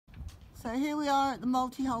So here we are at the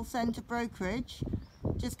Multihull Centre brokerage.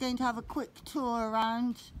 Just going to have a quick tour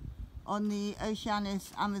around on the Oceanic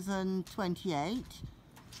Amazon 28.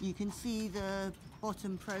 You can see the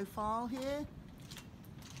bottom profile here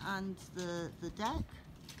and the deck.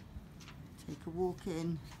 Take a walk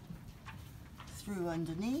in through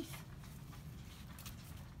underneath.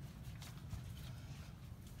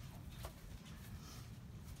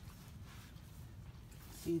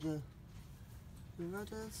 See the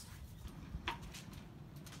rudders.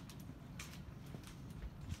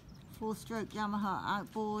 4-stroke Yamaha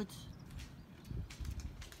outboard.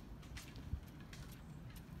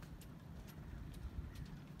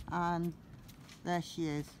 And there she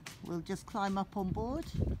is. We'll just climb up on board.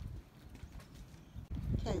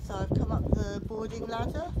 Okay, so I've come up the boarding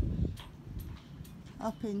ladder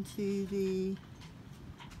up into the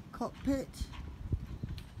cockpit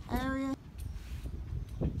area.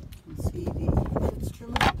 You can see the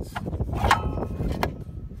instruments.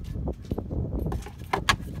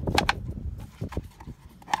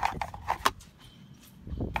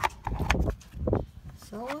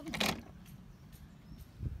 So on.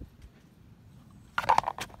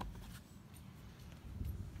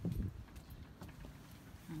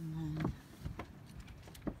 And then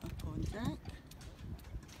up on deck.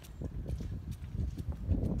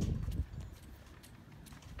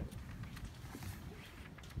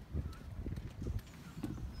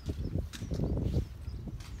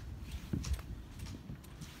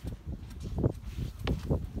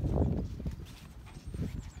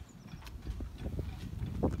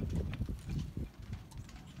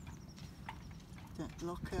 Deck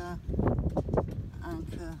locker,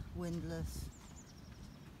 anchor, windlass.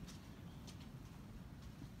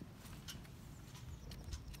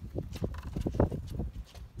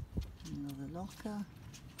 Another locker.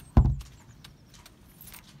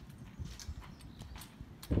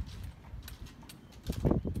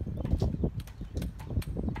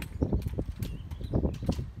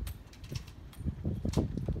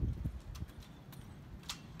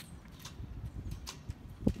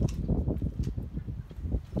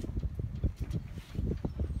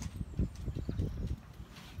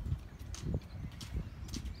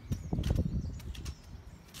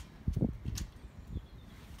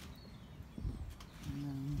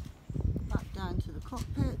 To the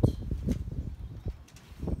cockpit.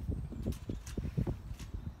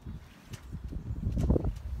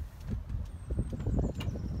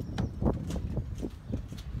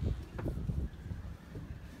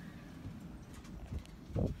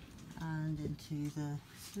 And into the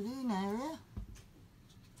saloon area.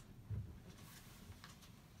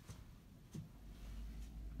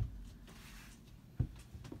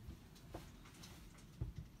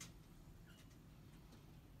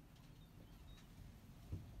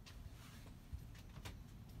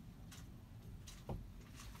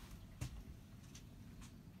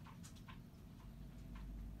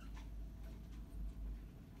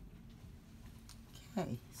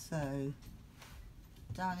 Okay, so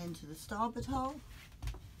down into the starboard hull,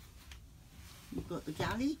 you've got the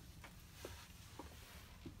galley.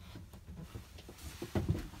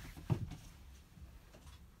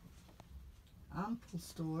 Ample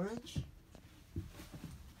storage.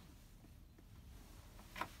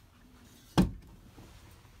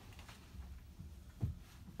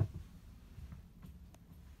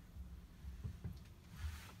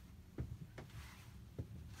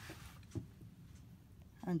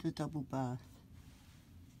 And a double berth.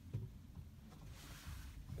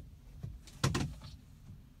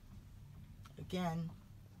 Again,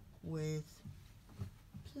 with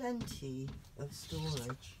plenty of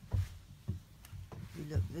storage. You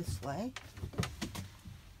look this way.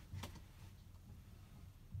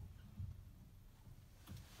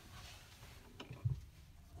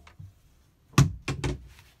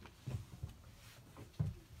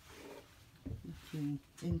 Looking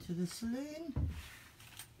into the saloon.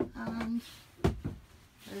 And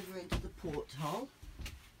over into the porthole.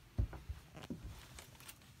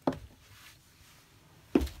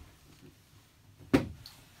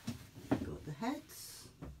 Got the heads.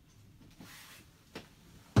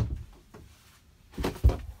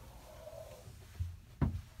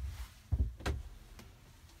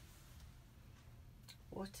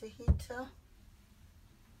 Water heater.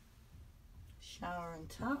 Shower and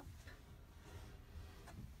tap.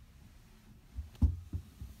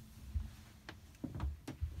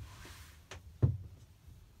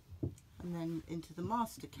 And then into the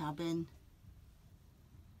master cabin,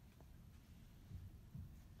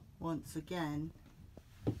 once again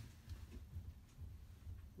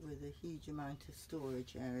with a huge amount of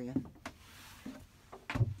storage area.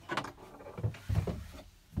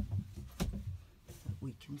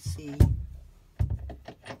 see.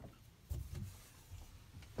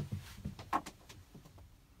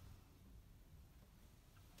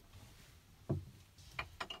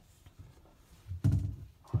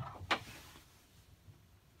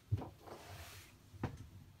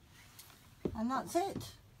 And that's it.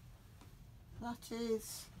 That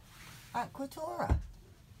is Aquatora.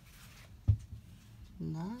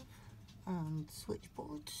 Nav and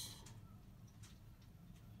switchboard.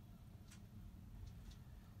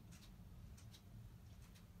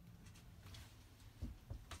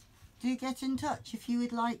 Do get in touch if you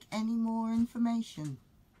would like any more information.